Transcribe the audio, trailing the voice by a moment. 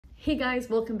Hey guys,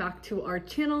 welcome back to our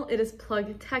channel. It is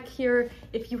Plug.tech here.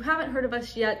 If you haven't heard of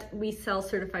us yet, we sell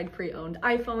certified pre-owned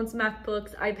iPhones,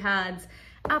 MacBooks, iPads,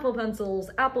 Apple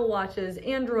Pencils, Apple Watches,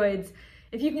 Androids.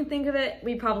 If you can think of it,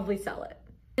 we probably sell it.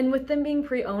 And with them being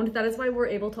pre-owned, that is why we're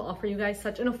able to offer you guys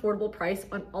such an affordable price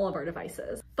on all of our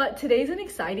devices. But today's an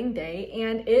exciting day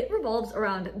and it revolves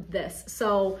around this.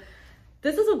 So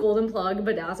this is a golden plug,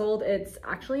 bedazzled. It's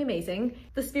actually amazing.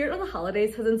 The spirit of the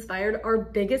holidays has inspired our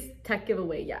biggest tech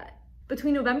giveaway yet.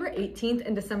 Between November 18th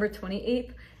and December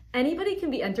 28th, anybody can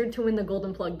be entered to win the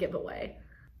golden plug giveaway.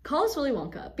 Call us Willy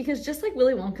Wonka, because just like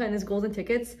Willy Wonka and his golden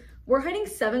tickets, we're hiding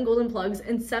 7 golden plugs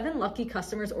in 7 lucky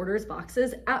customers' orders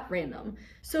boxes at random.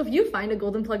 So if you find a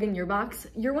golden plug in your box,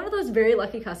 you're one of those very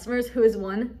lucky customers who has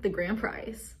won the grand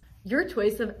prize. Your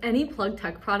choice of any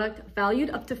Plug.tech product valued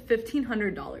up to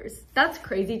 $1,500. That's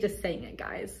crazy just saying it,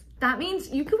 guys. That means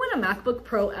you could win a MacBook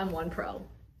Pro M1 Pro.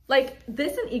 Like,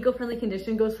 this in eco-friendly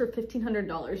condition goes for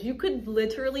 $1,500. You could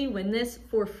literally win this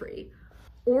for free.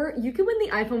 Or you could win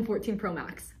the iPhone 14 Pro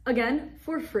Max, again,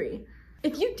 for free.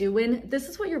 If you do win, this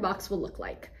is what your box will look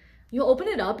like. You'll open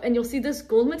it up and you'll see this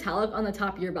gold metallic on the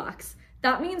top of your box.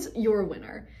 That means you're a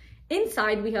winner.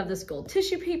 Inside, we have this gold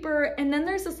tissue paper, and then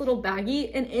there's this little baggie,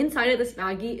 and inside of this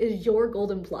baggie is your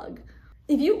golden plug.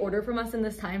 If you order from us in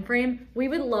this time frame, we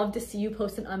would love to see you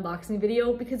post an unboxing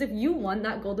video, because if you won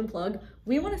that golden plug,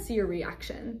 we want to see your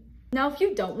reaction. Now, if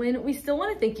you don't win, we still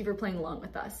want to thank you for playing along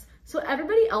with us. So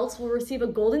everybody else will receive a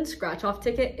golden scratch-off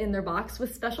ticket in their box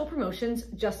with special promotions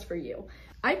just for you.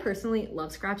 I personally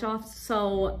love scratch-offs,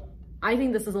 so I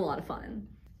think this is a lot of fun.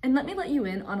 And let me let you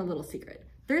in on a little secret.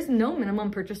 There's no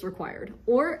minimum purchase required,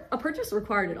 or a purchase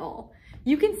required at all.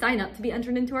 You can sign up to be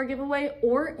entered into our giveaway,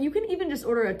 or you can even just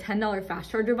order a $10 fast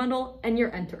charger bundle and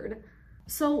you're entered.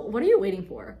 So what are you waiting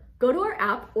for? Go to our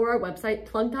app or our website,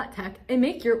 plug.tech, and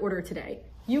make your order today.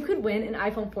 You could win an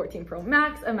iPhone 14 Pro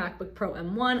Max, a MacBook Pro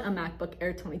M1, a MacBook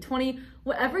Air 2020,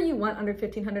 whatever you want under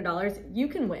 $1,500, you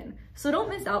can win. So don't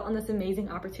miss out on this amazing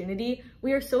opportunity.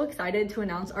 We are so excited to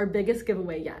announce our biggest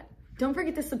giveaway yet. Don't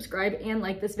forget to subscribe and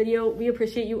like this video. We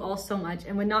appreciate you all so much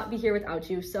and would not be here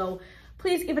without you. So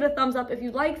please give it a thumbs up if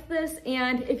you liked this.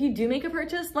 And if you do make a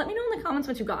purchase, let me know in the comments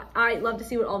what you got. I love to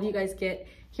see what all of you guys get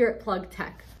here at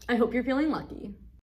Plug.tech. I hope you're feeling lucky.